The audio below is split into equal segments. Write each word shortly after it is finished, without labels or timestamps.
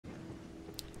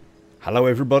Hello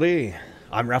everybody,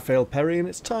 I'm Raphael Perry and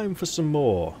it's time for some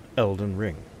more Elden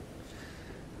Ring.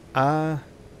 I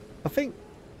think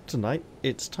tonight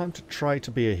it's time to try to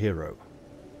be a hero.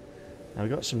 Now we've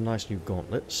got some nice new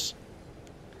gauntlets.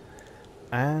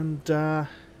 And I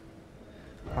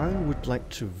would like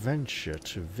to venture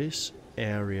to this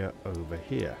area over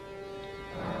here.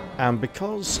 And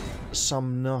because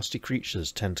some nasty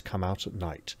creatures tend to come out at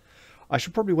night, I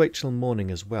should probably wait till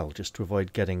morning as well, just to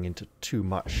avoid getting into too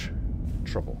much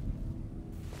trouble.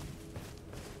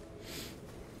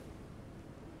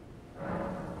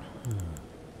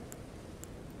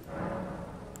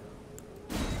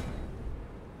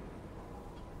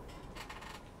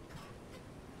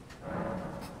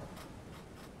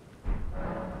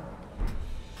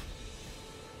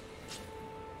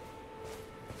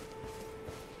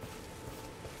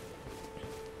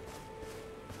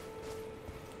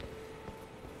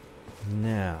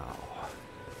 Now,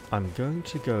 I'm going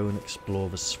to go and explore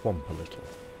the swamp a little,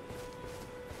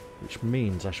 which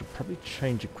means I should probably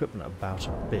change equipment about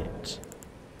a bit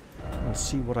and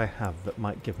see what I have that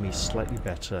might give me slightly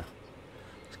better.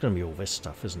 It's going to be all this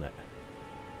stuff, isn't it?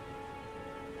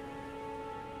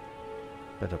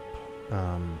 Better,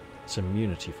 it's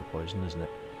immunity for poison, isn't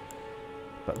it?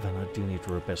 But then I do need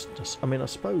robustness. I mean, I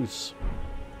suppose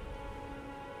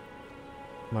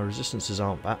my resistances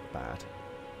aren't that bad.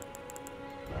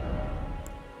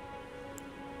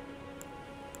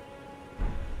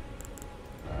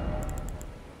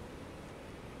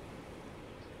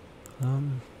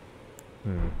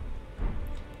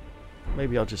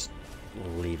 Maybe I'll just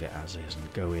leave it as is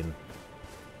and go in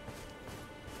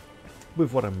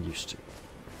with what I'm used to.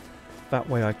 That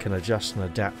way I can adjust and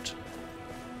adapt.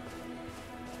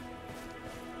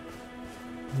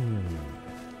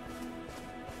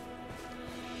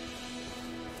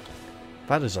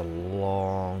 That is a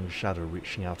long shadow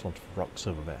reaching out onto the rocks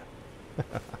over there.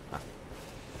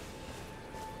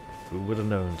 Who would have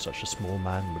known such a small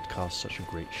man would cast such a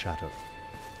great shadow?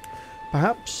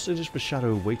 Perhaps it is the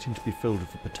shadow waiting to be filled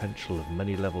with the potential of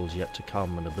many levels yet to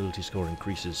come and ability score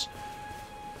increases.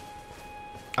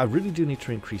 I really do need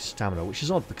to increase stamina, which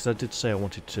is odd because I did say I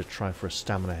wanted to try for a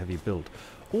stamina heavy build.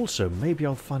 Also, maybe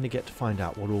I'll finally get to find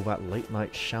out what all that late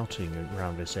night shouting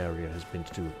around this area has been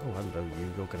to do with. Oh, hello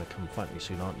you, you're going to come fight me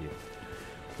soon, aren't you?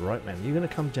 Right then, you're going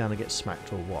to come down and get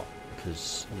smacked or what?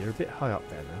 Because you're a bit high up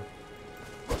there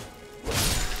now.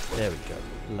 There we go,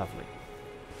 lovely.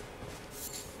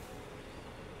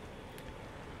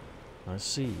 I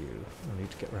see you. I need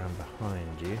to get round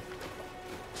behind you.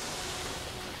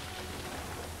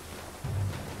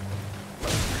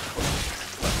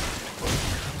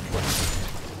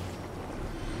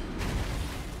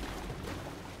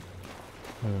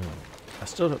 I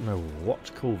still don't know what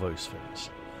to call those things.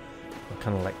 They're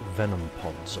kind of like venom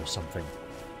pods or something.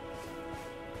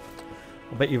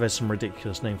 I bet you there's some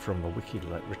ridiculous name from the wiki,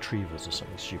 like retrievers or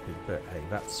something stupid, but hey,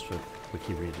 that's for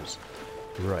wiki readers.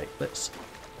 Right, let's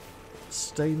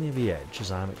stay near the edge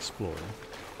as I'm exploring.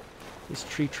 This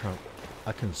tree trunk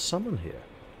I can summon here.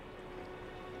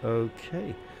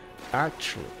 Okay,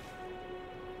 actually,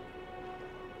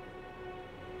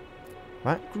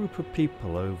 that group of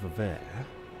people over there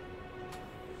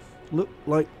look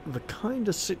like the kind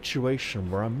of situation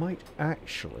where I might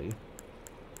actually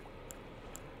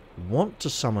want to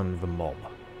summon the mob.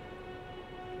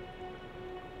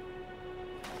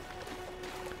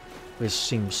 This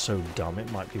seems so dumb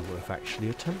it might be worth actually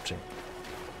attempting.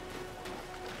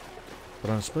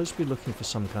 But I'm supposed to be looking for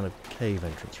some kind of cave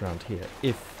entrance around here,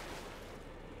 if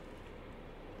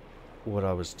what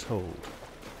I was told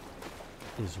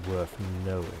is worth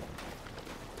knowing.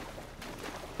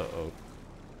 Uh-oh.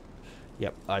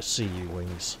 Yep, I see you,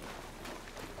 Wings.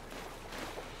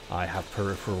 I have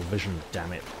peripheral vision,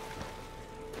 damn it.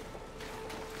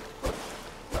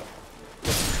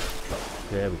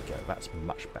 There we go, that's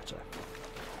much better.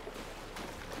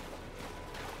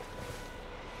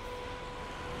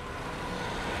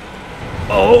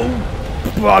 Oh,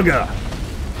 bugger!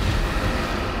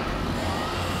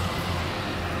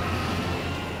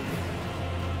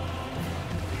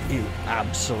 You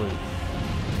absolute...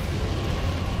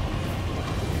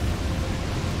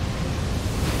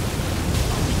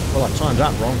 Well, I timed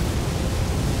that wrong.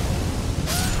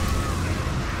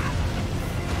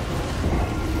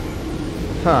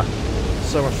 Huh.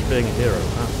 So much for being a hero,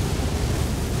 huh?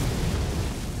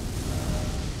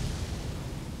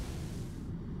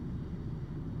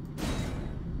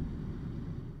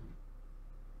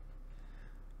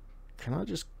 Can I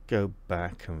just go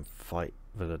back and fight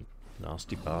the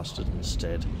nasty bastard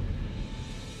instead?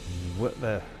 What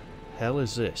the hell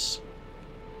is this?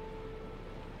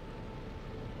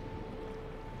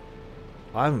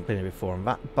 I haven't been here before, and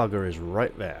that bugger is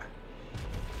right there.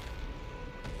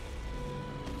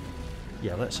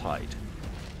 Yeah, let's hide.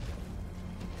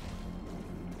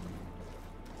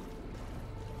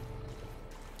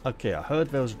 Okay, I heard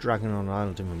there was a dragon on an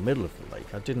island in the middle of the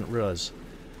lake. I didn't realise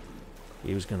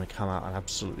he was going to come out and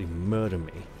absolutely murder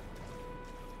me.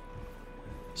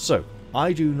 So,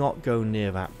 I do not go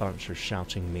near that bunch of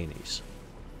shouting meanies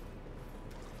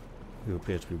who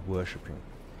appear to be worshipping.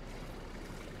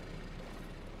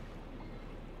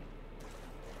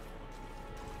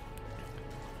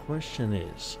 Question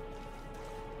is,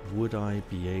 would I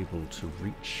be able to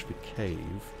reach the cave?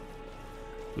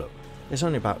 Look, it's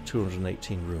only about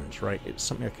 218 runes, right? It's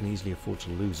something I can easily afford to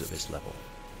lose at this level.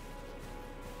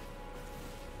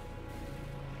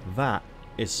 That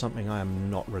is something I am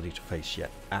not ready to face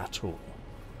yet at all.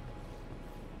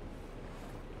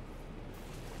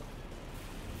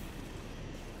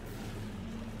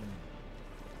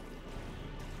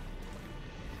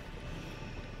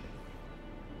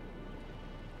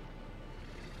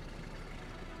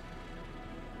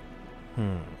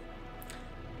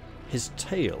 His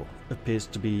tail appears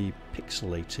to be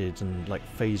pixelated and like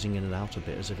phasing in and out a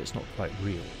bit as if it's not quite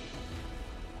real.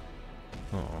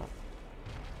 Oh.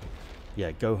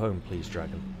 Yeah, go home please,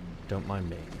 dragon. Don't mind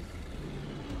me.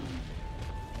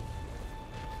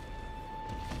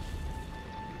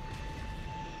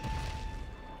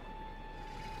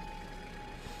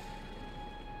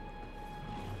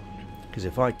 Because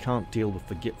if I can't deal with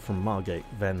the Gip from Margate,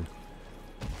 then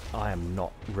I am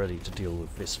not ready to deal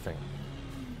with this thing.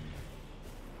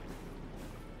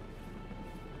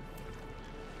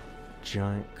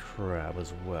 Giant crab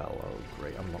as well. Oh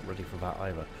great, I'm not ready for that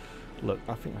either. Look,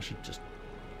 I think I should just...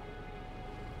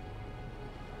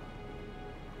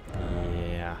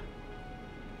 Yeah.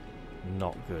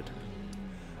 Not good.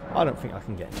 I don't think I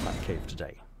can get into that cave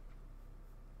today.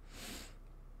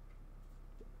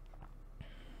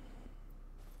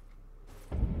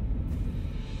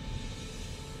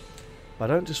 But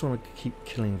I don't just want to keep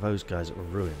killing those guys at the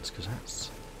ruins, because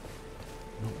that's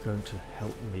not going to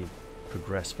help me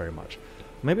progress very much.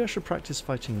 Maybe I should practice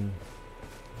fighting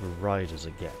the riders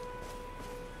again.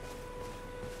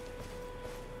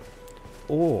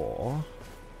 Or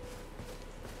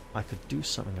I could do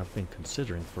something I've been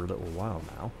considering for a little while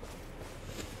now,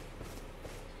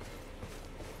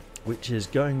 which is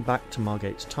going back to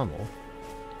Margate's tunnel.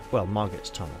 Well, Margate's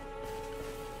tunnel.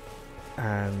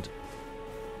 And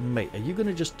mate, are you going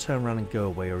to just turn around and go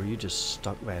away, or are you just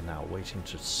stuck there now waiting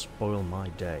to spoil my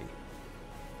day?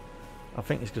 I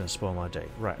think it's going to spoil my day.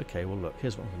 Right, okay, well look,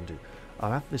 here's what I'm going to do.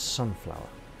 I'll have this sunflower.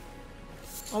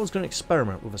 I was going to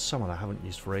experiment with a summon I haven't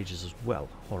used for ages as well.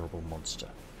 Horrible monster.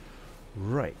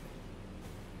 Right.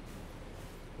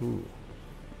 Ooh.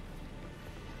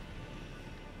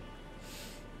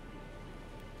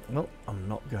 Well, I'm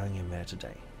not going in there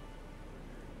today.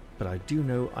 But I do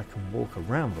know I can walk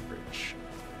around the bridge.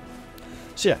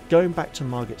 So yeah, going back to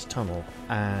Margate's tunnel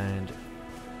and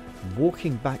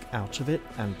walking back out of it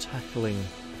and tackling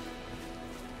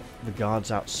the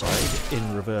guards outside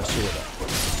in reverse order,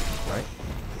 right?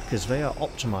 Because they are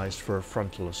optimized for a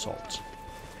frontal assault.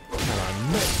 And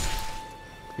I may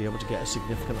be able to get a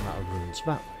significant amount of runes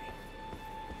that way.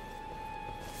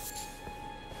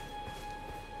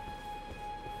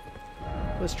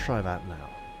 Let's try that now.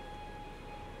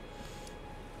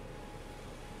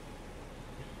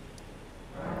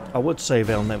 I would say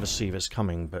they'll never see this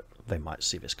coming, but they might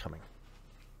see this coming.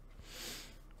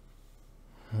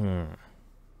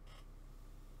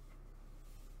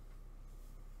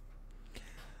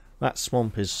 That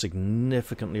swamp is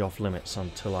significantly off limits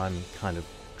until I'm kind of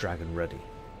dragon ready.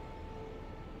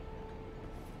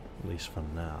 At least for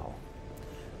now.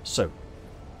 So,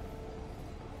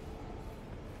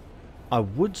 I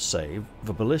would say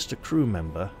the ballista crew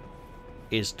member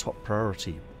is top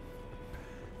priority,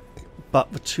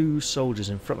 but the two soldiers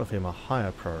in front of him are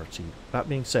higher priority. That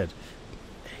being said,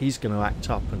 he's going to act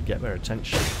up and get their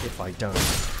attention if I don't.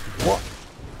 What?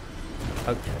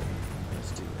 Okay,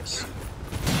 let's do this.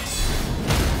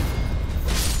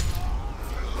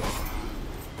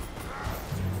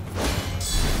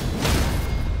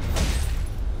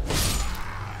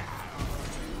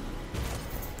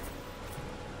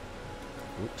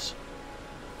 Oops.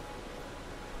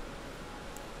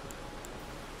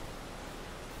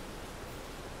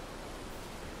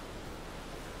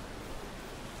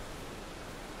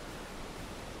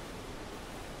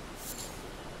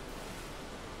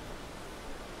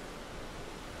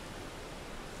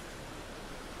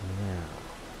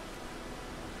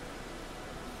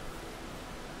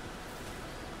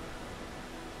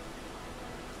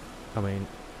 I mean,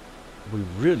 we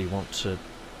really want to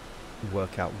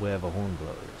work out where the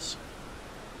hornblower is.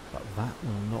 But that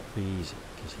will not be easy,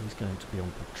 because he's going to be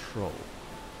on patrol.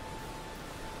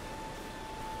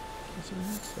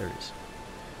 There he is.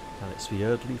 And it's the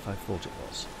Erdleaf I thought it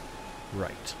was.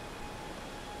 Right.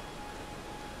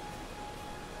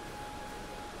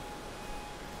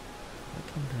 I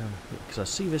come down here, because I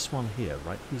see this one here,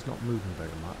 right? He's not moving very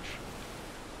much.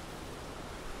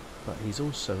 But he's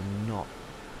also not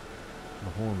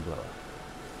the hornblower.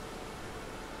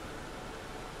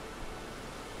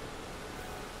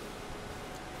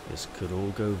 This could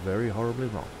all go very horribly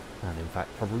wrong, and in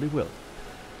fact probably will.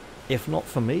 If not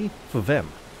for me, for them.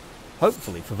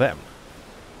 Hopefully for them.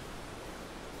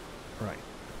 Right.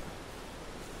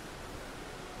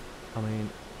 I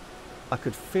mean, I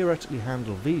could theoretically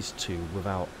handle these two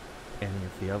without any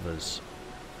of the others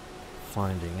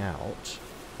finding out.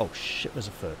 Oh shit, there's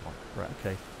a third one. Right,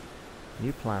 okay.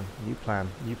 New plan, new plan.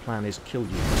 New plan is kill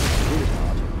you really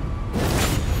hard.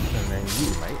 And then you,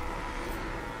 mate.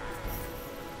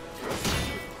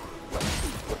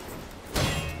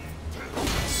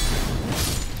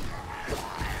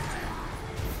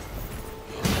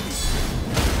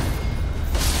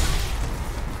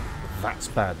 That's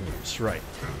bad news, right.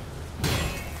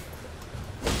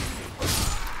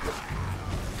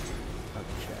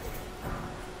 Okay.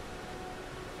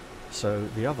 So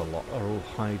the other lot are all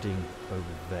hiding over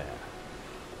there.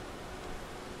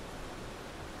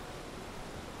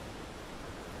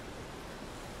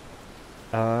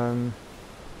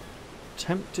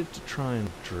 Tempted to try and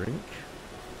drink.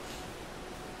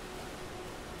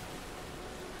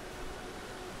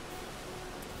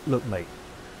 Look, mate.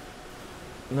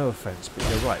 No offense, but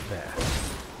you're right there.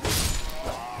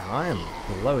 And I am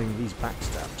blowing these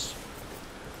backstabs.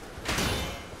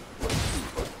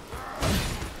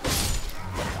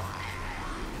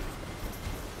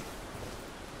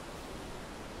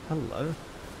 Hello.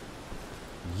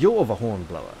 You're the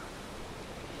hornblower.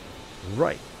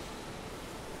 Right.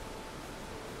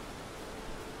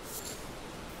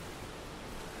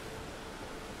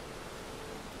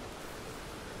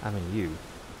 I mean, you.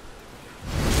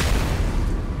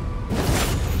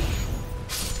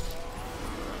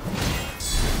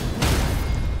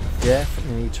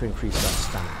 Definitely need to increase that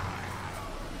stamina.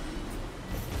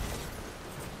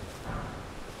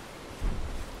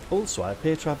 Also, I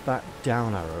appear to have that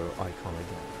down arrow icon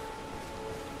again.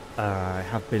 I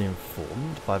have been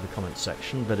informed by the comment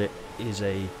section that it is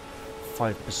a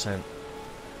 5%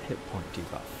 hit point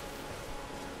debuff.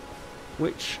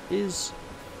 Which is...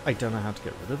 I don't know how to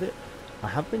get rid of it. I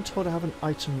have been told I have an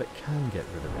item that can get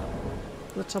rid of it.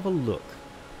 Let's have a look.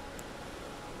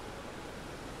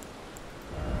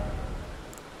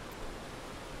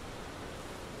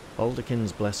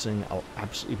 Alderkin's Blessing, I'll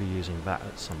absolutely be using that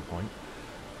at some point.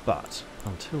 But,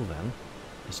 until then,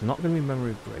 it's not going to be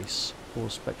Memory of Grace or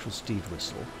Spectral Steed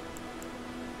Whistle.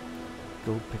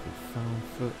 Gold Pickled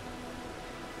Found-foot.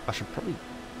 I should probably...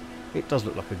 It does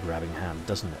look like a grabbing hand,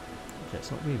 doesn't it? Okay,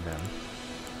 it's not me then.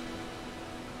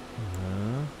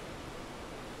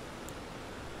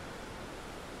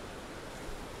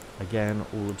 Again,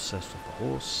 all obsessed with the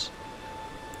horse.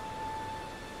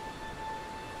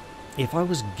 If I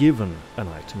was given an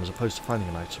item as opposed to finding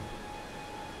an item.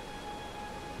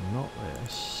 Not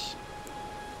this.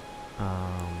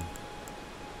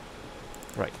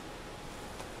 Right.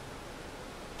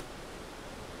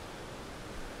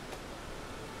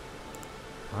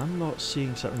 I'm not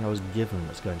seeing something I was given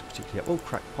that's going to particularly... Oh,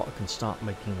 crackpot, I can start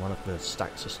making one of the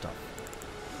stacks of stuff.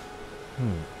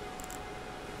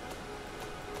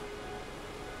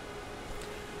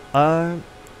 I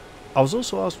was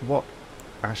also asked what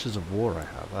Ashes of War I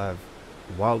have. I have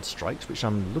Wild Strikes, which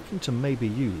I'm looking to maybe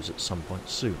use at some point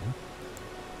soon.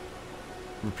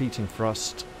 Repeating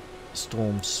Thrust,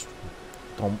 Storm,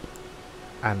 Stomp,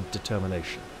 and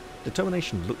Determination.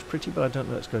 Determination looks pretty, but I don't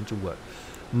know if it's going to work.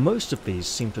 Most of these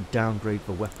seem to downgrade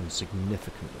the weapon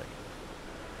significantly.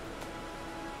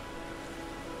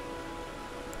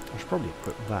 I should probably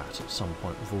equip that at some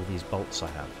point with all these bolts I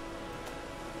have.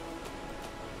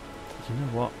 You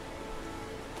know what?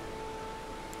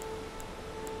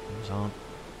 These aren't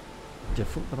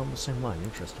different, but on the same line.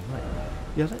 Interesting, right?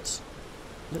 Yeah, let's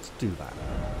do that.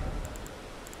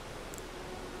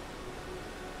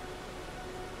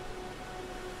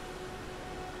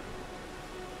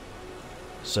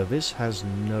 So this has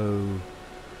no...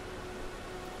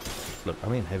 Look,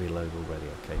 I'm in heavy load already,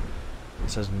 okay.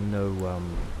 This has no,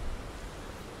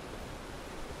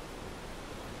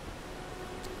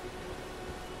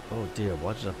 Oh dear,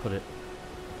 why did I put it...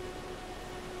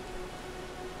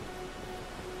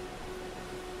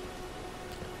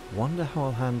 Wonder how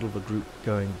I'll handle the group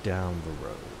going down the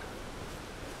road.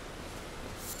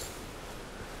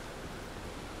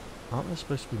 Aren't there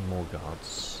supposed to be more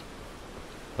guards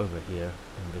over here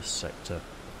in this sector?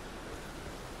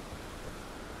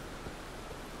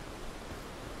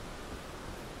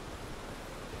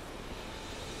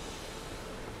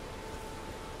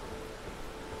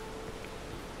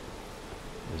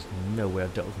 There's no way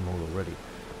I've dealt with them all already.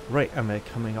 Right, and they're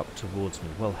coming up towards me.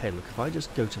 Well, hey, look, if I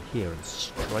just go to here and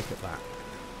strike at that.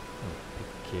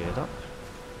 Pick it up.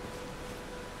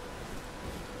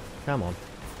 Come on.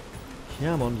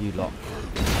 Come on, you lot.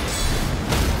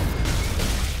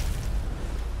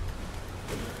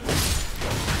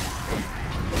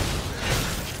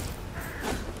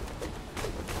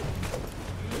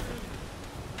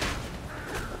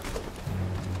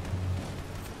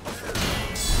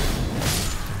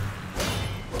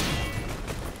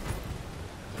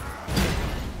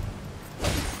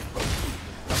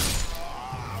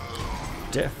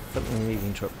 Definitely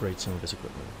needing to upgrade some of this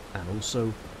equipment, and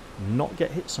also not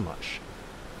get hit so much.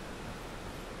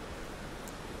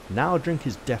 Now a drink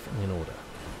is definitely in order.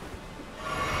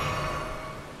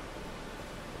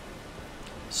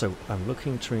 So I'm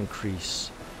looking to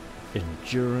increase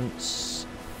endurance,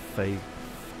 faith,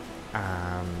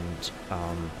 and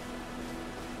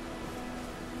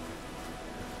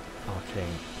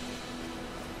arcane.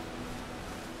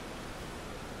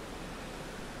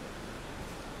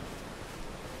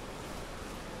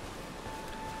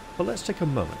 But let's take a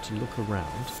moment to look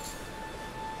around.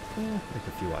 Make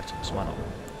a few items, why not?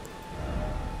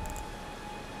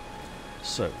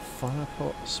 So, fire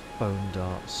pots, bone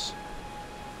darts,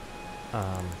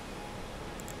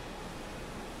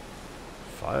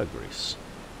 fire grease.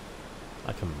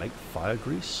 I can make fire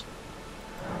grease?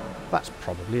 That's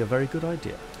probably a very good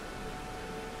idea.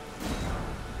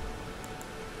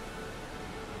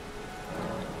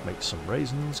 Make some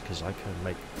raisins, because I can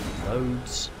make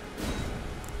loads.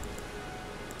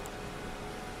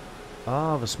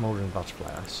 Ah, the smouldering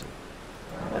butterfly, I see.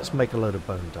 Let's make a load of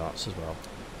bone darts as well.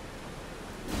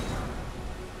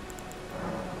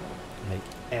 Make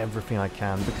everything I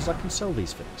can, because I can sell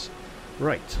these things.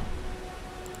 Right.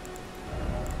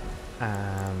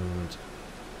 And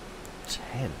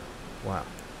 10. Wow.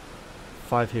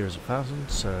 5 here is 1,000,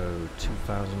 so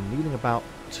 2,000. Needing about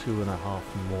 2.5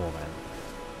 more then.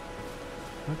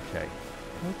 Okay.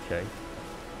 Okay.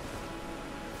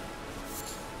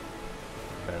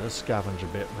 Better scavenge a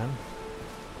bit then.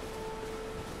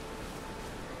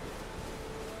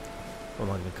 What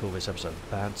am I going to call this episode?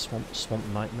 Bad Swamp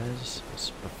Nightmares?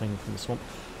 That's a thing from the swamp.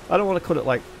 I don't want to call it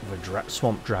like the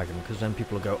Swamp Dragon, because then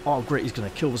people will go, oh great, he's going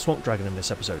to kill the Swamp Dragon in this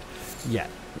episode. Yeah,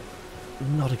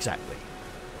 not exactly.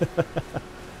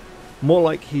 More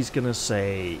like he's going to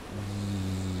say,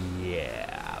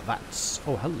 yeah, that's...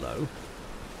 Oh, hello.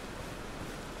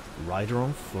 Rider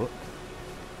on foot.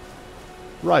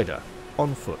 Rider.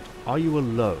 On foot. Are you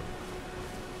alone?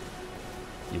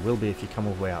 You will be if you come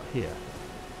all the way out here.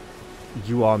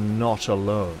 You are not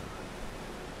alone.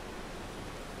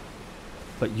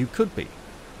 But you could be.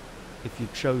 If you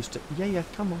chose to... Yeah,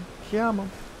 come on. Come on.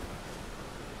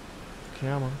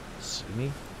 Come on. See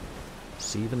me?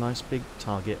 See the nice big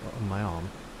target on my arm?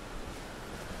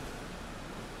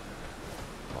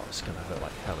 Oh, it's going to hurt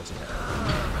like hell, isn't it?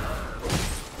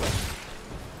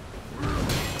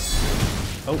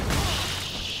 Oh.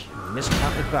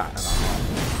 Miscounted that and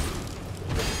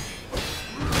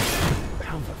a half.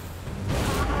 How the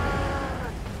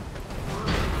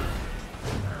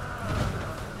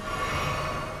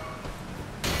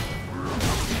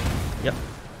Yep.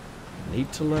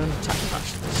 Need to learn attack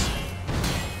patterns.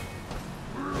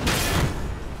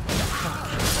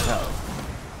 Hell.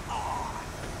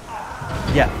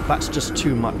 Yeah, that's just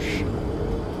too much.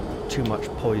 Too much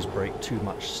poise break, too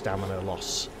much stamina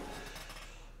loss.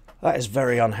 That is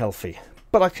very unhealthy,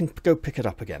 but I can go pick it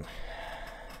up again.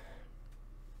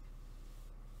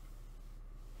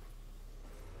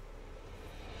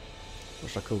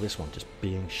 What should I call this one? Just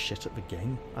being shit at the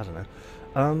game? I don't know.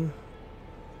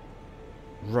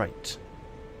 Right.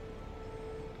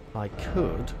 I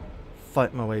could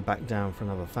fight my way back down for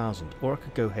another 1,000, or I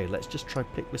could go, hey, let's just try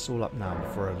pick this all up now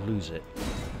before I lose it.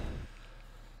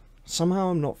 Somehow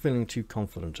I'm not feeling too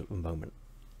confident at the moment.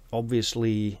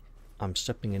 Obviously, I'm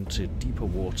stepping into deeper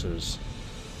waters.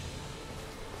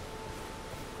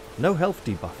 No health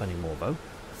debuff anymore, though.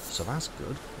 So that's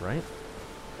good, right?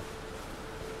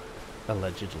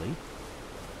 Allegedly.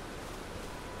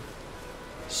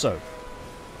 So,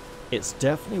 it's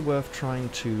definitely worth trying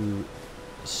to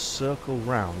circle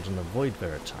round and avoid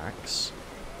their attacks.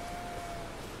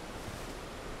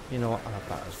 You know what? I'll have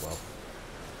that as well.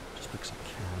 Just because I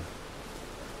can.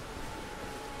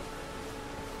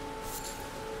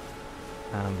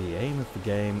 And the aim of the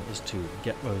game is to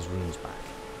get those runes back.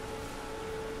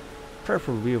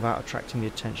 Preferably without attracting the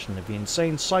attention of the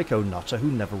insane psycho nutter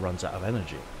who never runs out of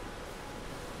energy.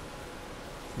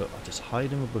 Look, I just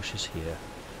hide in the bushes here,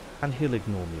 and he'll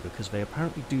ignore me because they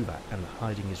apparently do that, and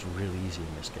hiding is really easy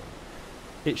in this game.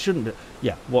 It shouldn't be.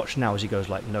 Yeah, watch now as he goes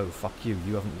like, no, fuck you,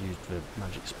 you haven't used the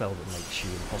magic spell that makes you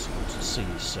impossible to see,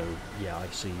 so yeah, I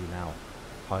see you now,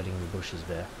 hiding in the bushes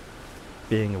there,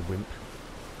 being a wimp.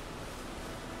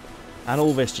 And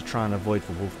all this to try and avoid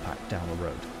the wolf pack down the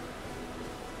road.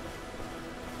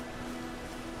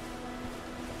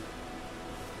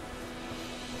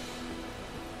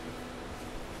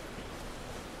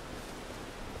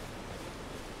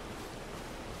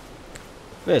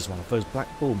 There's one of those black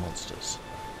bull monsters.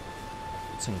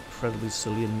 It's incredibly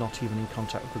silly and not even in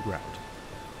contact with the ground.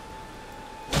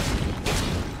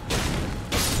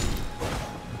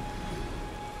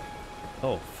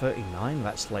 Oh, 39?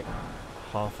 That's like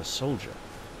half a soldier.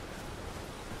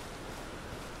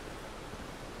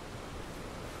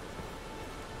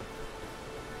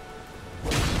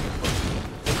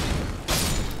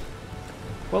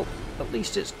 Well, at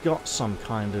least it's got some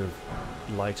kind of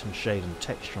light and shade and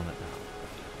texture on it now.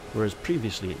 Whereas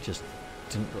previously it just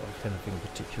didn't look like anything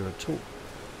particular at all.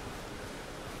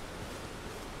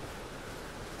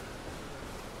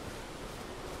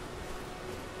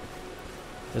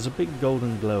 There's a big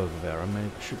golden glow over there.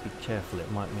 I should be careful,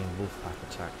 it might mean wolfpack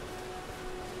attack.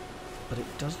 But it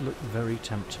does look very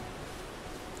tempting.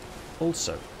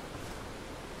 Also,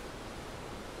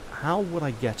 how would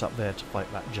I get up there to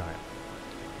fight that giant?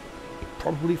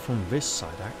 Probably from this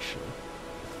side, actually.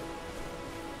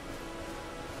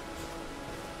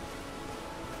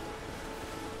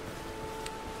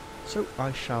 So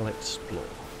I shall explore.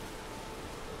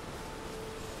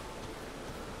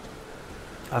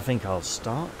 I think I'll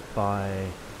start by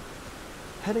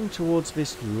heading towards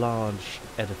this large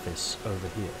edifice over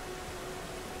here.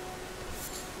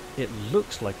 It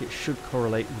looks like it should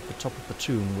correlate with the top of the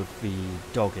tomb with the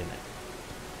dog in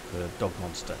it. The dog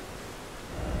monster.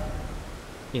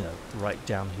 You know, right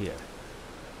down here.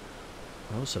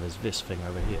 And also there's this thing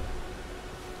over here,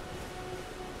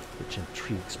 which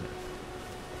intrigues me.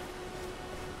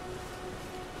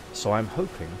 So I'm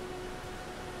hoping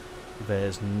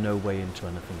there's no way into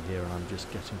anything here and I'm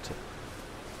just getting to...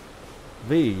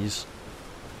 These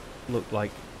look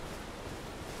like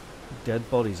dead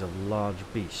bodies of large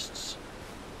beasts.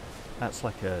 That's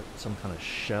like some kind of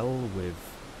shell with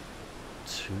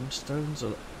tombstones?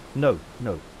 Or... No.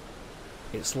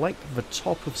 It's like the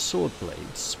top of sword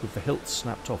blades with the hilt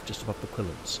snapped off just above the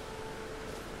quillons.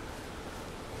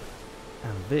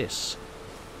 And this...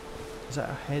 Is that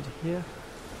a head here?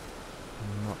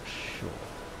 I'm not sure.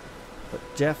 But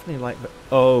definitely like the...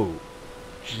 Oh!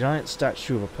 Giant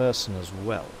statue of a person as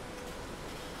well.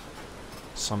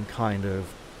 Some kind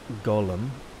of golem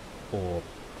or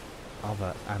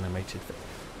other animated thing.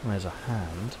 And there's a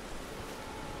hand.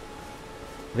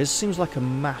 This seems like a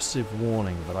massive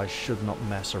warning that I should not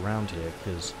mess around here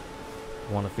because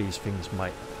one of these things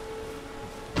might...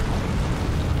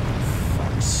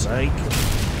 Fuck's sake.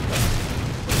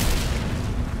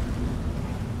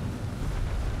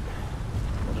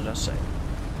 What did I say?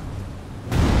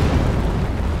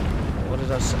 What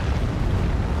did I say?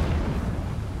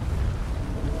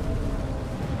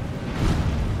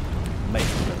 Mate,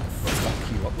 I'm gonna fuck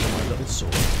you up with my little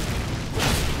sword.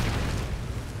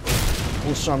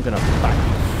 Also, I'm gonna back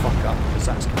the fuck up because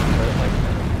that's gonna hurt like...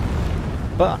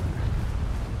 But...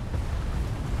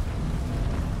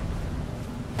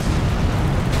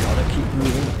 Gotta keep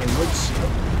moving inwards.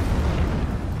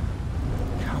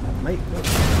 Come on, mate.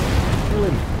 Kill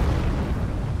him.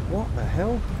 What the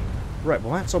hell? Right,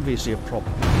 well that's obviously a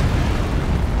problem.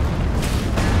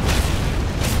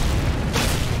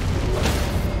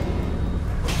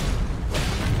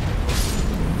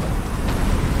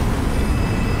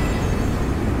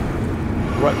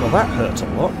 Right, well that hurt a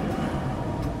lot.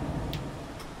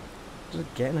 Did I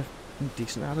get anything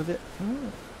decent out of it?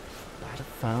 About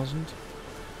 1,000.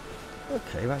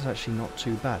 Okay, that's actually not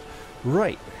too bad.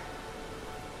 Right.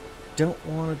 Don't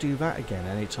want to do that again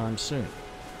anytime soon.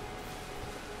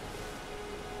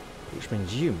 Which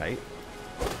means you, mate.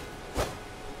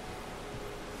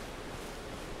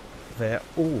 They're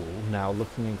all now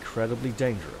looking incredibly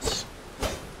dangerous.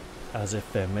 As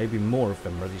if there may be more of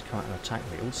them ready to come out and attack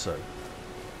me also.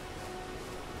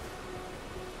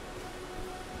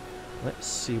 Let's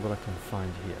see what I can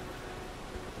find here.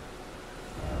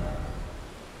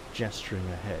 Gesturing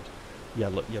ahead. Yeah,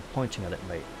 look, you're pointing at it,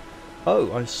 mate.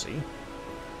 Oh, I see.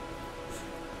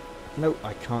 No,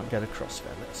 I can't get across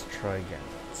there. Let's try again.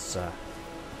 Let's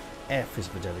F is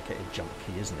the dedicated jump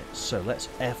key, isn't it? So let's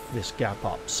F this gap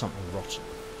up something rotten.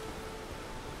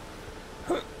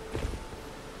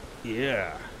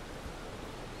 Yeah.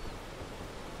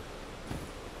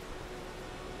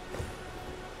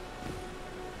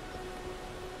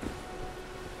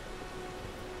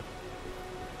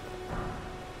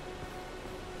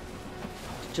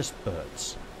 It's just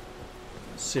birds.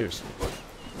 Seriously.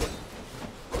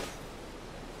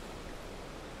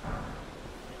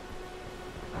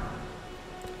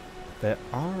 There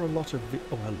are a lot of...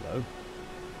 oh, hello.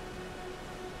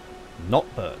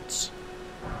 Not birds.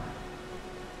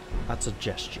 That's a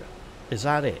gesture. Is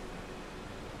that it?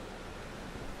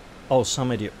 Oh,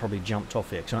 some idiot probably jumped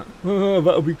off here. Oh,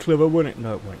 that'll be clever, won't it?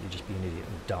 No, it won't. You just be an idiot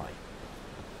and die.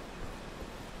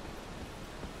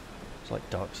 It's like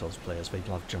Dark Souls players. They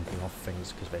love jumping off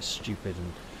things because they're stupid.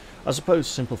 And I suppose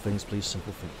simple things please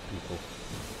simple people.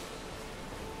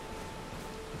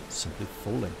 Simply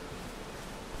falling.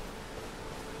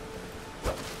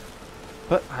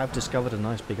 But I have discovered a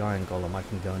nice big iron golem I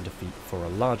can go and defeat for a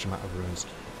large amount of runes.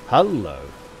 Hello!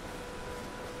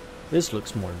 This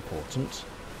looks more important.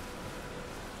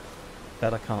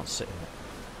 Bet I can't sit in it.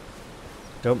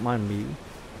 Don't mind me,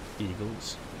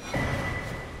 eagles.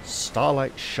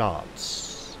 Starlight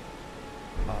shards.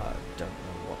 I don't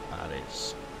know what that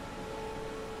is.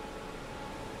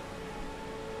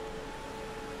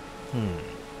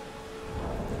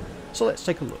 So let's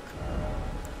take a look.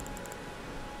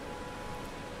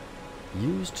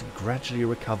 Used to gradually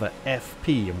recover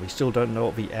FP, and we still don't know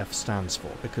what the F stands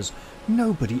for because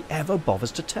nobody ever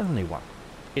bothers to tell anyone.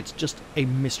 It's just a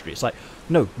mystery. It's like,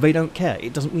 no, they don't care.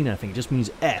 It doesn't mean anything. It just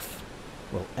means F.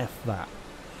 Well, F that.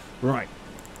 Right.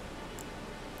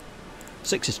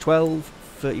 6 is 12,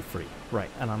 33. Right,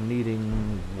 and I'm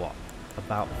needing, what,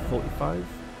 about 45?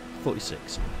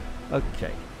 46.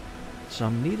 Okay. So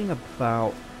I'm needing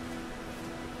about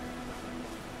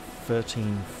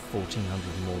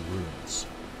 1,400 more runes,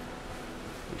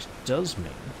 which does mean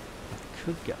I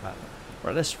could get that.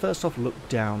 Right, let's first off look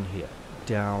down here.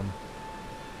 Down.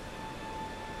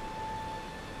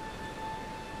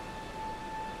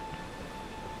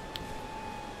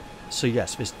 So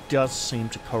yes, this does seem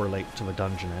to correlate to the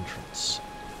dungeon entrance,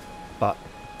 but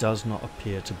does not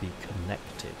appear to be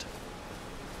connected.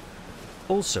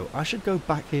 Also, I should go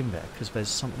back in there because there's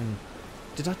something...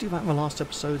 Did I do that in the last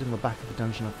episode in the back of the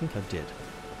dungeon? I think I did.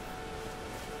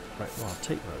 Right, well, I'll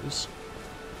take those.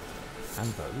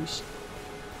 And those.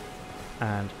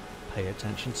 And pay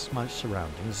attention to my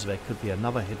surroundings. There could be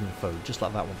another hidden foe, just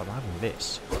like that one, but I'm having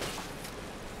this.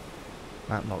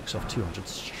 That knocks off 200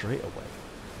 straight away.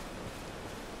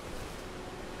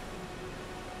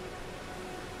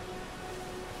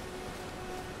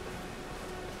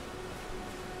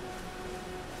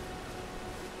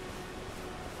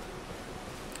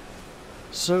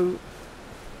 So,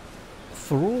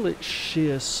 for all its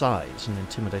sheer size and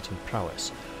intimidating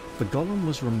prowess, the golem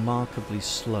was remarkably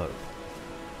slow.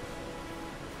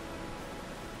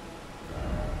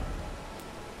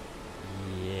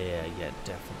 Yeah,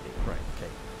 definitely. Right, okay.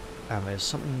 And there's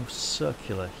something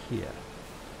circular here.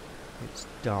 It's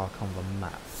dark on the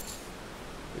map.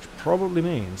 Which probably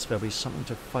means there'll be something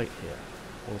to fight here,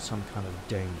 or some kind of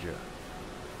danger.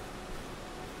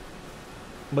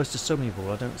 Most of so many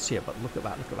ball, I don't see it, but look at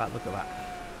that, look at that, look at that.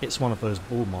 It's one of those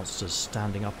ball monsters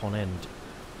standing up on end,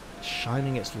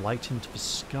 shining its light into the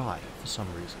sky for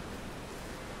some reason.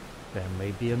 There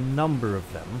may be a number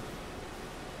of them.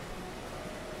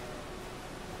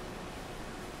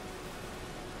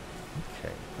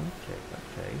 Okay.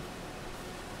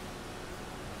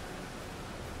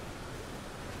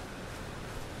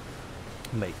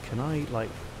 Mate, can I, like...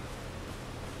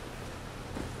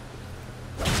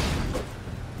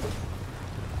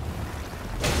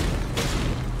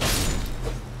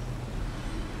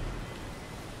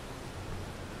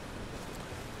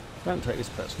 Don't take this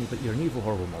personally, but you're an evil,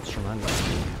 horrible monster, and I'm not.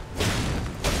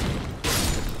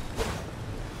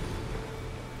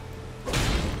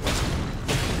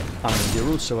 I mean, you're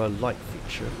also a light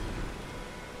feature.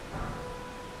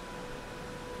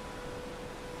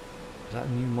 Is that a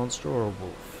new monster or a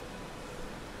wolf?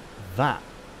 That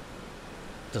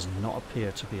does not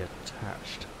appear to be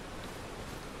attached.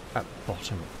 At the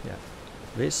bottom, yeah.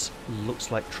 This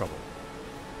looks like trouble.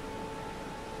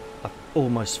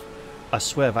 I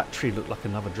swear that tree looked like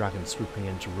another dragon swooping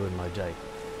in to ruin my day.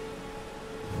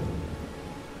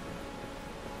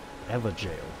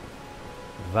 Everjail.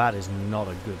 That is not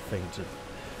a good thing to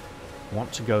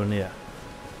want to go near.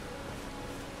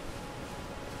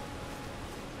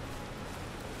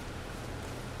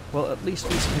 Well, at least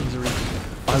these things are in...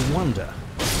 I wonder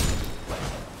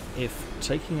if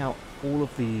taking out all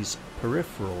of these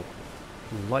peripheral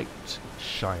light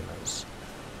shiners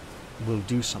will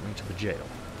do something to the jail,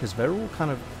 because they're all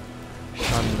kind of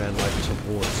shining their light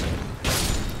towards it.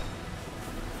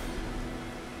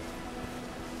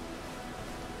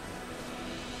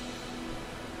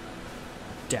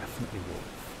 Definitely wolf.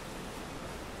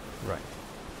 Right.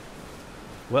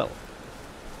 Well.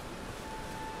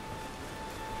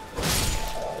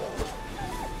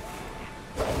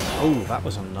 Oh, that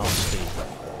was a nasty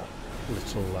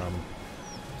little,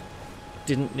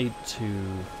 didn't need to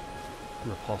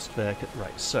riposte there.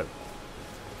 Right, so.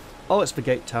 Oh, it's the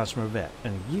gate towers from over there.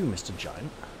 And you, Mr.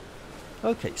 Giant.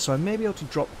 Okay, so I may be able to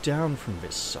drop down from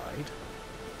this side.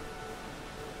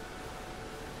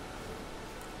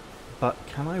 But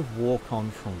can I walk on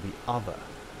from the other?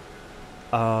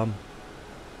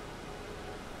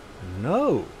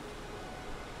 No.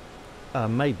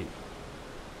 Maybe.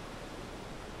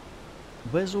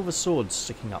 Where's all the swords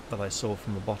sticking up that I saw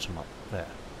from the bottom up there?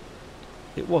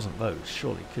 It wasn't those,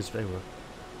 surely, because they were...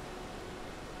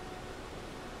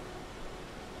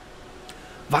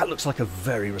 That looks like a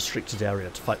very restricted area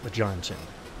to fight the giant in.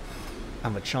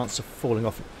 And the chance of falling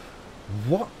off...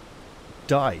 What?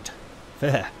 Died.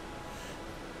 There.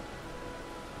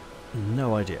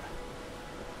 No idea.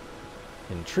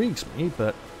 Intrigues me,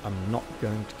 but I'm not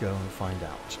going to go and find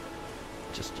out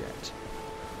just yet.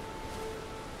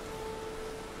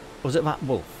 Was it that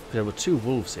wolf? There were two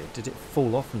wolves here. Did it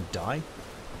fall off and die?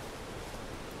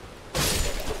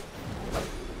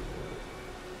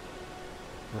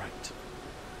 Right.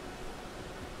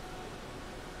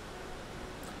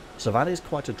 So that is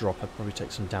quite a drop. I'd probably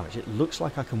take some damage. It looks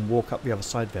like I can walk up the other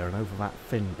side there and over that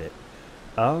thin bit.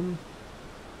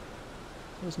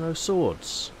 There's no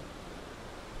swords.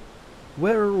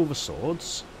 Where are all the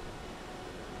swords?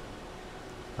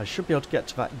 I should be able to get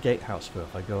to that gatehouse though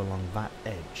if I go along that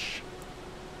edge.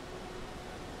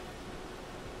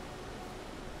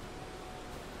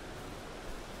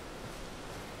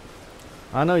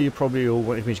 I know you probably all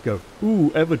wanted me to go, ooh,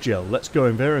 Evergel, let's go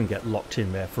in there and get locked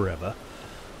in there forever.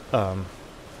 I'm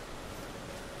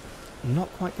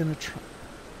not quite going to try.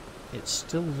 It's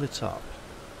still lit up.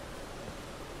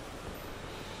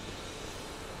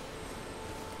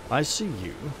 I see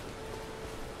you.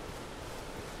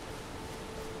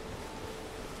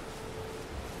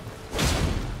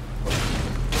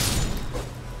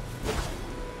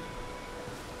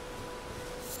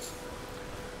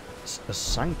 It's a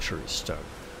sanctuary stone.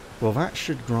 Well, that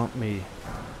should grant me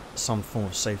some form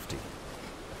of safety.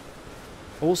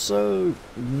 Also,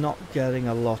 not getting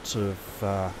a lot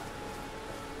of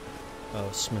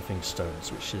smithing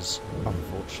stones, which is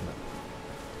unfortunate.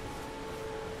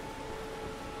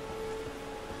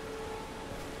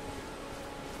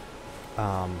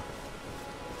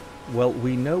 Well,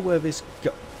 we know where this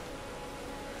go...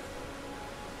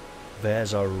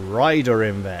 There's a rider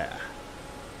in there.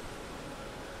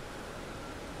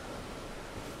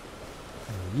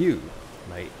 And you,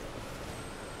 mate,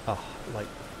 are, like,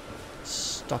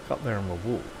 stuck up there on the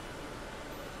wall.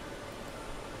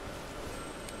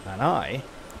 And I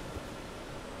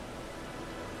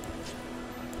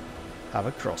have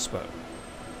a crossbow.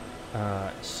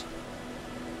 It's...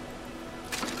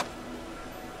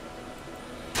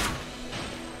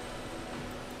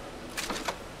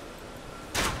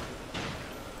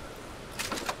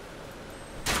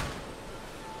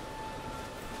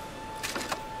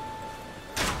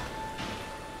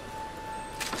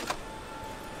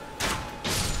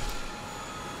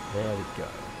 There we go.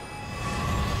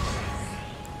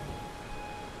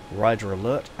 Rider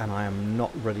alert, and I am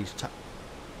not ready to tap.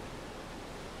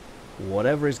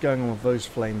 Whatever is going on with those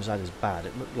flames, that is bad.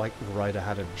 It looked like the rider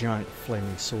had a giant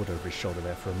flaming sword over his shoulder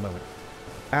there for a moment.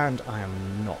 And I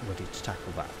am not ready to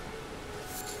tackle that.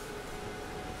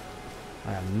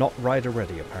 I am not rider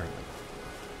ready, apparently.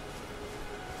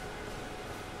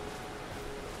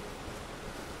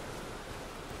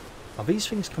 Are these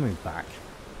things coming back?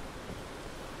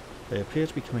 They appear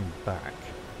to be coming back.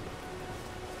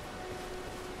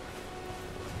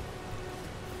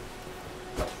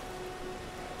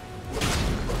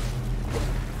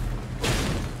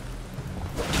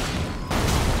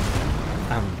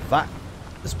 And that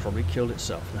has probably killed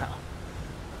itself now.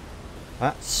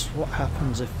 That's what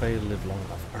happens if they live long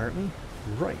enough, apparently.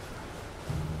 Right.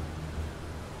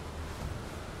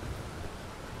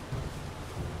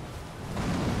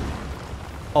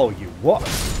 Oh, you what?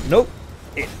 Nope.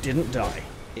 It didn't die.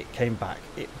 It came back.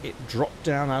 It dropped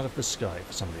down out of the sky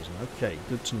for some reason. Okay,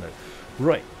 good to know.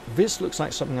 Right, this looks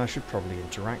like something I should probably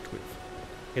interact with.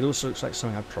 It also looks like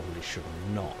something I probably should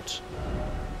not.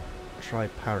 Try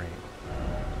parrying.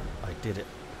 I did it.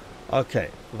 Okay,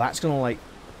 that's going to, like,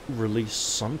 release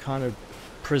some kind of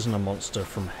prisoner monster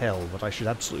from hell that I should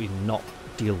absolutely not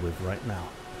deal with right now.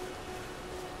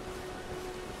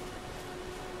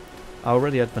 I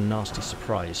already had the nasty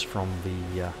surprise from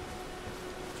the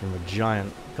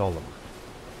giant golem.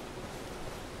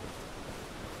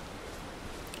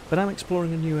 But I'm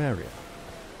exploring a new area.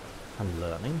 I'm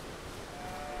learning.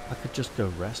 I could just go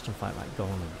rest and fight that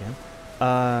golem again.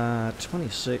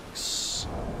 26...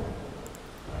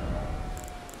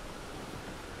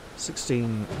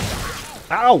 16...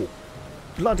 Ow!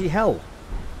 Bloody hell!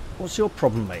 What's your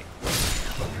problem, mate?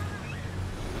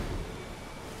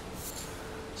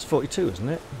 It's 42, isn't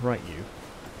it? Right, you.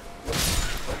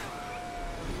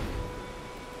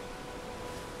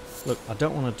 Look, I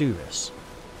don't want to do this.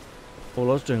 All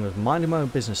I was doing was minding my own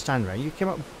business, standing around. You came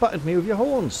up and butted me with your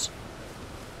horns.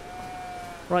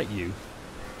 Right, you.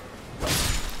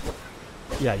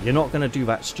 Yeah, you're not going to do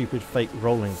that stupid fake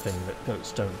rolling thing that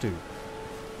goats don't do.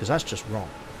 Because that's just wrong.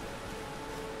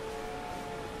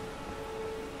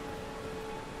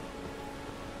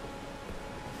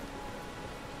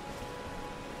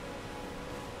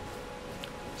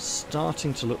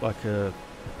 Starting to look like a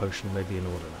potion may be in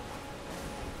order now.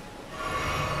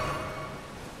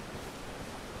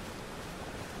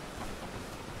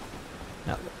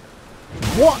 Now,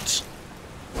 what?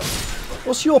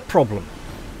 What's your problem?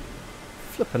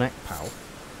 Flippin' heck, pal.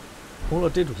 All I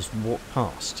did was walk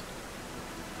past.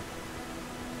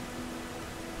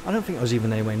 I don't think I was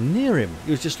even anywhere near him.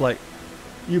 He was just like,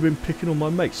 you've been picking on my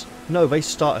mates. No, they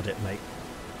started it, mate.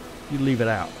 You leave it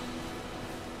out.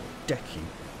 Deck you.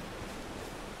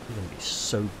 You're going to be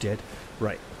so dead.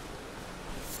 Right.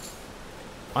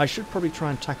 I should probably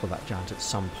try and tackle that giant at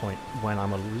some point when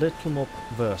I'm a little more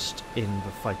versed in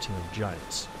the fighting of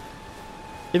giants.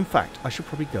 In fact, I should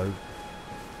probably go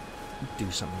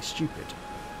do something stupid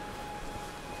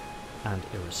and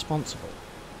irresponsible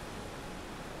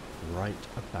right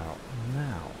about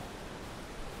now.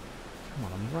 Come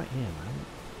on, I'm right here, man.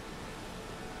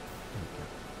 There we go.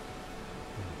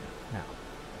 There we go.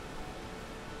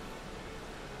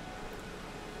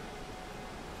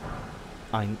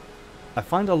 Now. I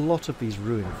find a lot of these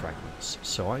ruin fragments,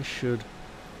 so I should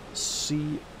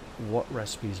see what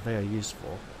recipes they are used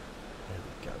for. There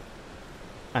we go.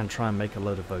 And try and make a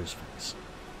load of those things.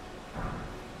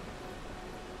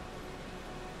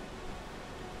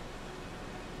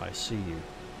 I see you.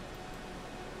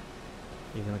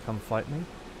 You gonna come fight me?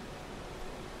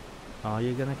 Are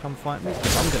you gonna come fight me?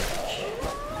 'Cause I'm gonna...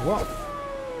 What?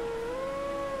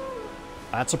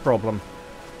 That's a problem.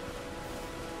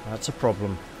 That's a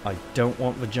problem. I don't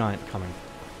want the giant coming.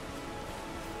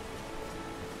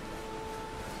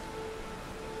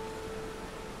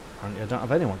 Apparently I don't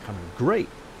have anyone coming. Great!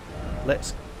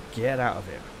 Let's get out of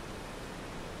here.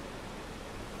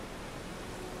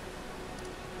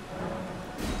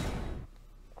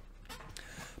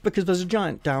 Because there's a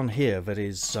giant down here that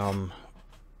is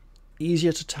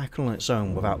easier to tackle on its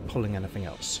own without pulling anything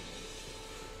else.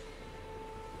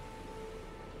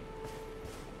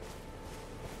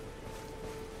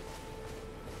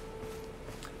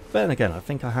 Then again, I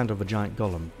think I handled the giant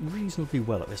golem reasonably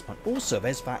well at this point. Also,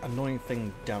 there's that annoying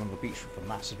thing down on the beach with the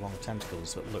massive long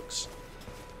tentacles that looks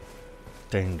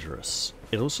dangerous.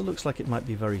 It also looks like it might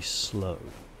be very slow.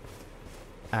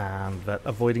 And that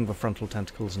avoiding the frontal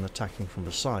tentacles and attacking from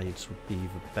the sides would be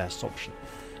the best option.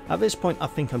 At this point, I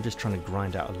think I'm just trying to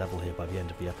grind out a level here by the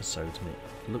end of the episode, and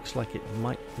it looks like it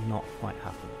might not quite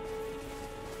happen.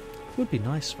 Would be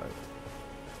nice, though.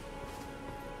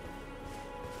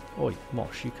 Oi,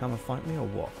 Mosh, you come and fight me, or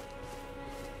what?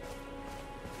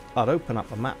 I'd open up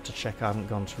the map to check I haven't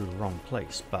gone through the wrong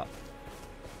place, but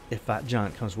if that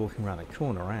giant comes walking around a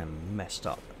corner, I am messed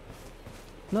up.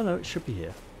 No, it should be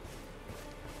here.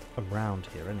 Around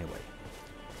here, anyway.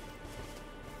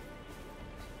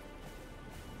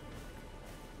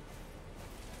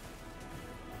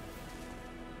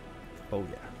 Oh,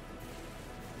 yeah.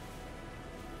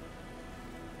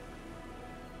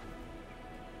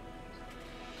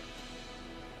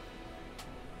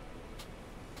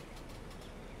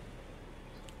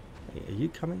 Hey, are you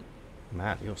coming?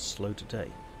 Man, you're slow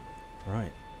today.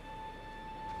 Right.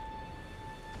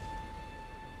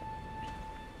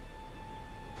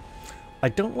 I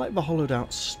don't like the hollowed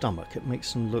out stomach. It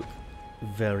makes them look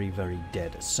very, very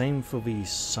dead. Same for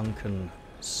these sunken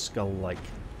skull-like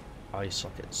eye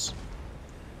sockets.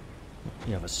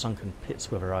 You know, the sunken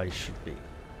pits where their eyes should be.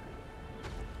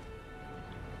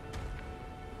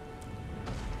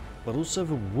 But also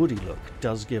the woody look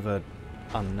does give an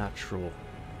unnatural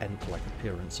ant-like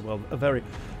appearance. Well, a very...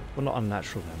 well, not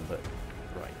unnatural then, but...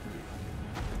 right,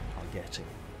 I'll get him.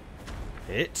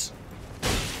 Hit!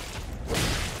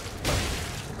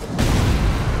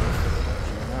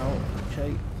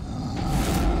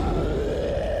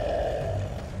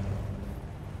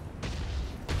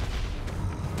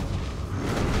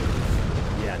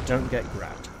 don't get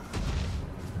grabbed.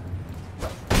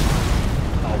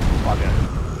 Oh, bugger.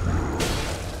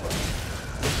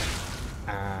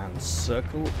 And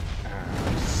circle,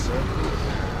 and circle,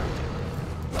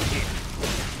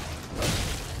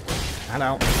 and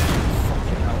out.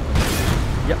 Fucking hell.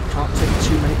 Yep, can't take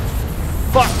too many.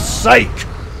 Fuck's sake!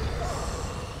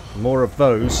 More of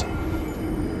those.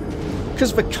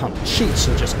 Because the cunt cheats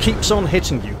and just keeps on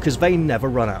hitting you because they never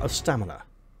run out of stamina.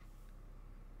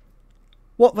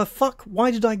 What the fuck? Why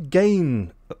did I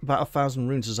gain about 1,000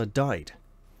 runes as I died?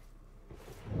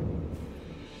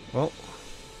 Well,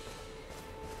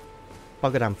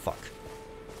 bugger damn fuck.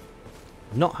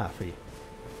 Not happy.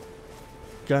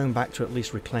 Going back to at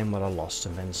least reclaim what I lost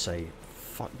and then say,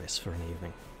 fuck this for an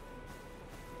evening.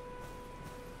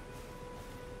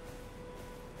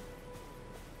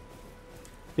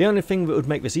 The only thing that would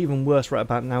make this even worse right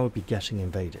about now would be getting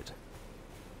invaded.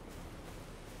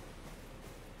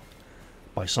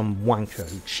 By some wanker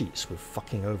who cheats with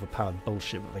fucking overpowered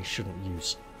bullshit that they shouldn't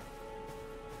use.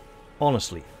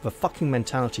 Honestly, the fucking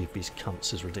mentality of these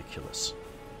cunts is ridiculous.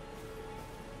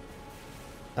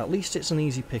 At least it's an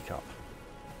easy pickup.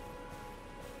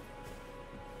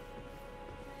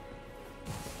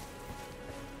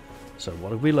 So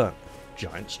what have we learned?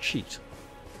 Giants cheat.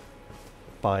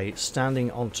 By standing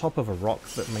on top of a rock,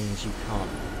 that means you can't.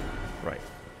 Right.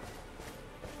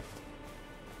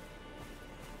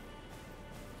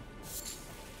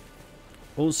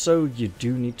 Also, you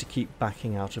do need to keep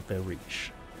backing out of their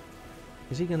reach.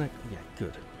 Is he gonna... yeah,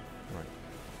 good. Right.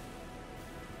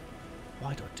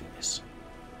 Why do I do this?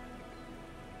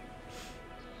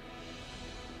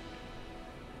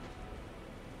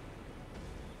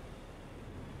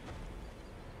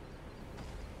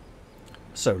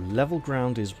 So, level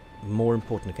ground is more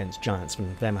important against giants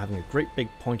than them having a great big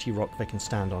pointy rock they can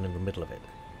stand on in the middle of it.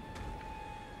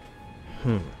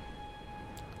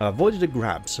 I avoided a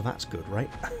grab, so that's good, right?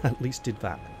 At least did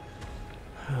that.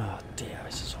 Oh dear,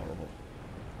 this is horrible.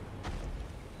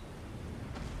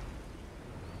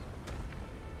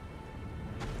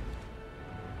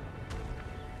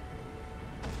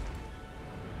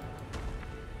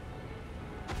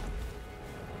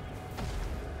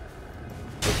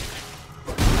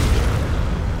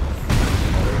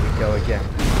 Go again.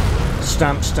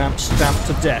 Stamp, stamp, stamp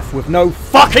to death with no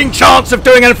fucking chance of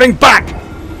doing anything back!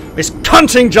 This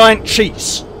cunting giant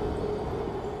cheats!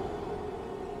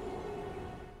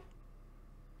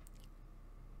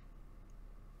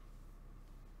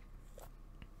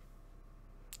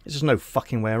 There's just no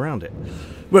fucking way around it.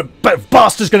 But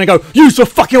bastard's gonna go, use the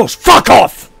fucking horse! Fuck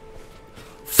off!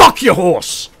 Fuck your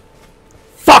horse!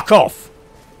 Fuck off!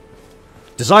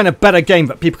 Design a better game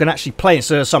that people can actually play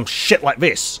instead of some shit like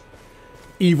this.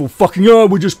 Evil fucking, oh,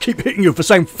 we just keep hitting you for the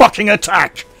same fucking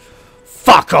attack.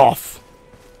 Fuck off.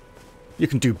 You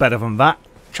can do better than that.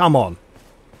 Come on.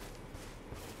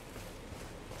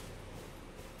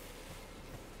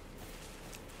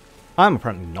 I'm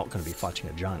apparently not going to be fighting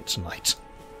a giant tonight.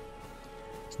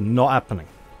 It's not happening.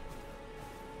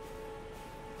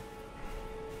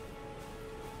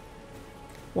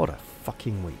 What a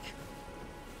fucking week.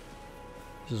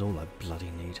 This is all I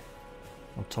bloody need.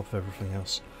 On top of everything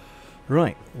else.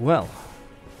 Right, well.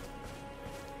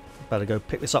 Better go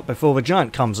pick this up before the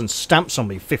giant comes and stamps on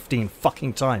me 15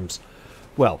 fucking times.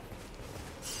 Well.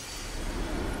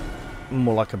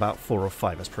 More like about 4 or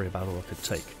 5. That's probably about all I could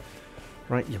take.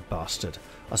 Right, you bastard.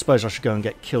 I suppose I should go and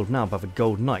get killed now by the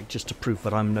Gold Knight just to prove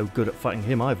that I'm no good at fighting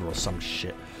him either or some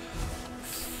shit.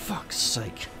 Fuck's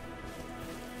sake.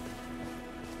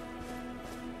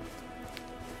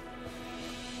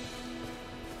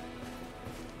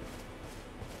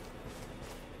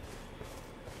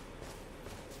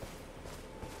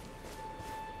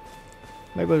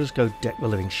 Maybe I'll just go deck the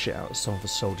living shit out of some of the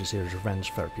soldiers here as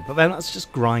revenge therapy. But then that's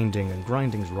just grinding, and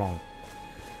grinding's wrong.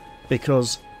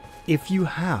 Because if you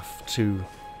have to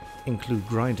include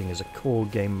grinding as a core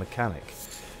game mechanic,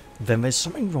 then there's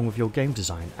something wrong with your game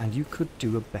design, and you could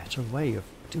do a better way of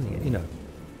doing it, you know.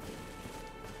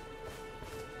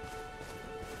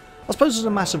 I suppose there's a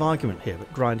massive argument here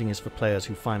that grinding is for players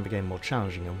who find the game more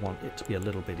challenging and want it to be a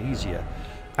little bit easier,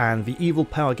 and the evil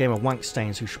power gamer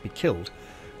wankstains who should be killed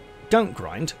don't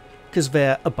grind, because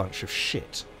they're a bunch of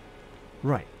shit.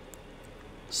 Right.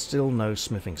 Still no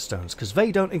smithing stones, because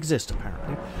they don't exist,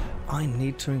 apparently. I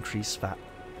need to increase that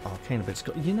arcane a bit.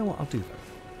 You know what, I'll do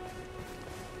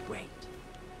that. Wait,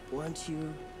 weren't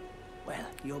you... well,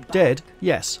 you're back. Dead?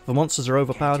 Yes. The monsters are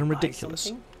overpowered and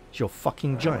ridiculous. It's your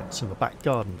fucking giants in the back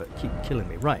garden that keep killing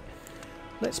me. Right.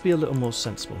 Let's be a little more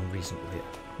sensible and reasonable here.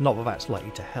 Not that that's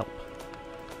likely to help.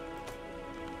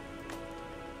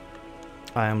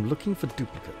 I am looking for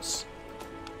duplicates.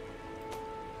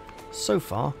 so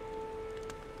far.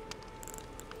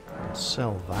 I'll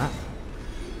sell that.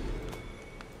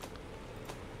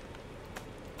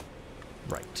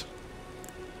 Right.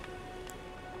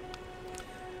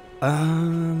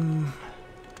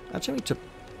 Actually, to...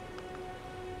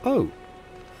 Oh.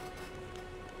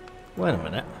 Wait a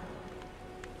minute.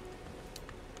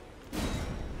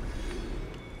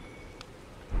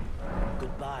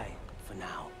 Goodbye for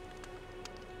now.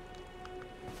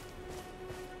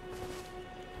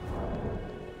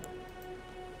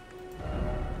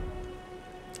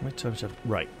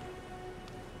 Right.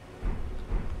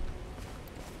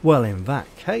 Well, in that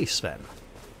case, then,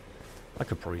 I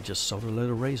could probably just sold a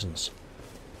load of raisins.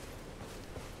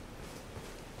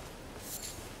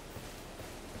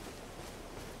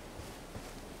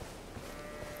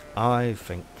 I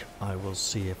think I will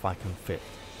see if I can fit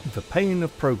The Pain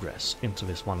of Progress into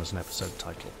this one as an episode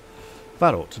title.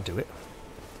 That ought to do it.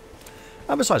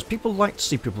 And besides, people like to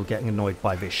see people getting annoyed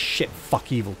by this shit,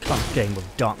 fuck, evil, cunt game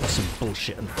of darkness and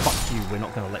bullshit, and fuck you, we're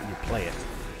not going to let you play it.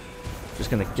 Just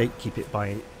going to gatekeep it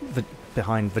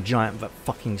behind the giant that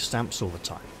fucking stamps all the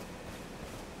time.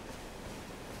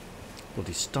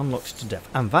 Bloody stun locks to death.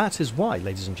 And that is why,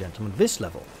 ladies and gentlemen, this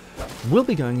level will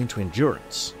be going into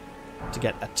endurance to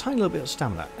get a tiny little bit of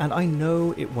stamina. And I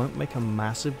know it won't make a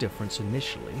massive difference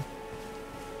initially,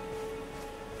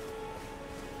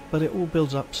 but it all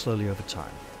builds up slowly over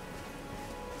time.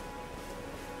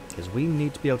 Because we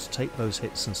need to be able to take those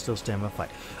hits and still stay in the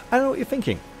fight. I know what you're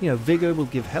thinking. You know, Vigor will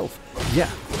give health.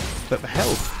 Yeah, but the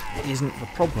health isn't the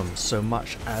problem so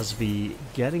much as the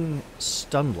getting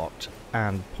stun locked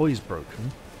and poise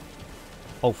broken.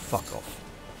 Oh, fuck off.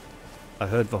 I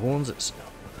heard the horns, its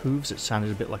hooves, it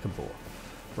sounded a bit like a boar.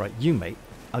 Right, you, mate,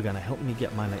 are going to help me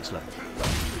get my next level.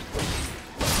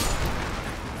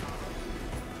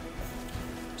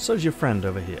 So's your friend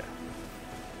over here.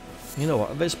 You know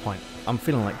what, at this point, I'm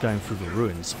feeling like going through the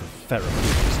ruins for therapy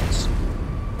reasons.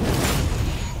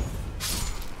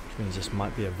 Which means this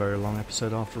might be a very long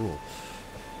episode after all.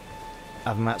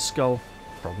 Having that skull,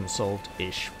 problem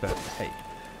solved-ish, but hey,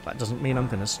 that doesn't mean I'm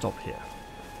going to stop here.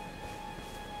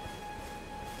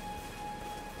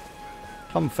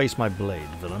 Come face my blade,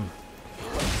 villain.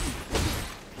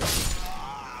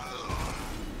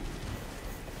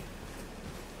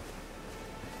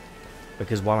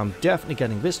 Because while I'm definitely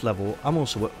getting this level, I'm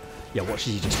also... Yeah, watch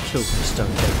as he just kills the stone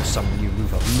gate with some new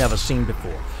move I've never seen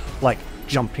before. Like,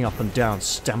 jumping up and down,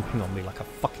 stamping on me like a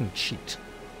fucking cheat.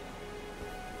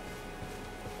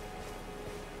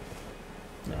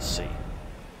 Let's see.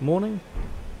 Morning?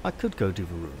 I could go do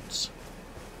the runes.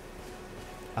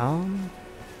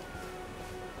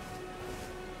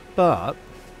 But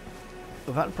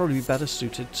that'd probably be better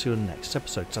suited to a next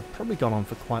episode, because I've probably gone on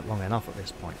for quite long enough at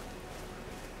this point.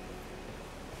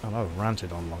 And I've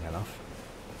ranted on long enough.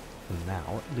 For now,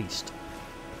 at least.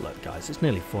 Look, guys, it's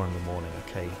nearly 4 in the morning,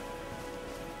 okay?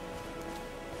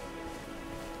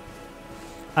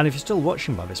 And if you're still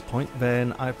watching by this point,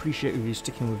 then I appreciate you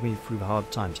sticking with me through the hard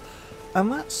times.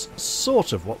 And that's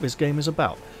sort of what this game is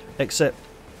about. Except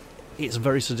it's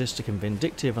very sadistic and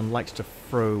vindictive and likes to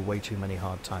throw way too many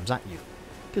hard times at you.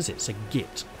 Because it's a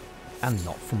git, and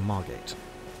not from Margate.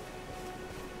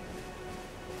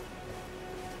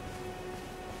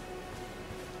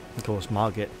 Of course,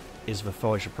 Margate is the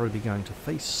foe I should probably be going to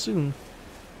face soon,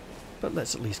 but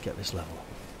let's at least get this level.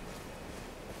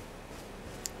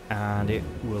 And it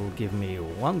will give me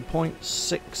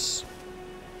 1.6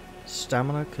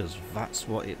 stamina, because that's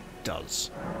what it does.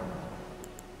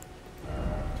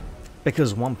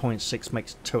 Because 1.6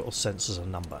 makes total sense as a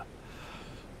number.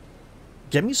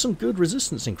 Give me some good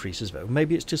resistance increases, though.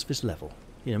 Maybe it's just this level.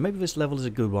 You know, maybe this level is a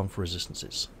good one for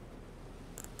resistances.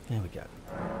 There we go.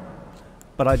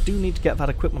 But I do need to get that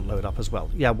equipment load up as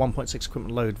well. Yeah, 1.6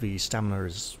 equipment load, the stamina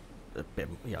is a bit,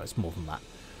 you know, it's more than that.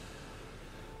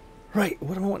 Right,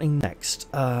 what am I wanting next?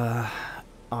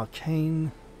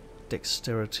 Arcane,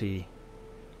 Dexterity,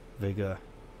 Vigor,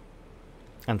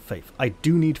 and Faith. I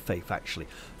do need Faith, actually.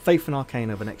 Faith and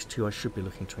Arcane over the next 2 I should be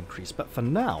looking to increase. But for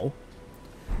now,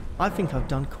 I think I've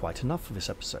done quite enough for this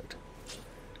episode.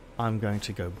 I'm going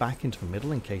to go back into the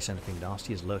middle in case anything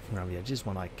nasty is lurking around the edges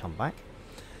when I come back.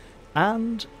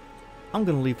 And I'm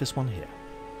going to leave this one here.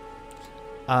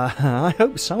 I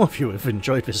hope some of you have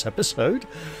enjoyed this episode,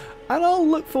 and I'll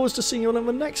look forward to seeing you all in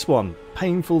the next one,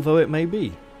 painful though it may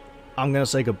be. I'm going to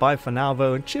say goodbye for now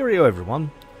though, and cheerio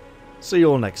everyone. See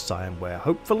you all next time, where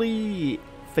hopefully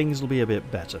things will be a bit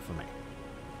better for me.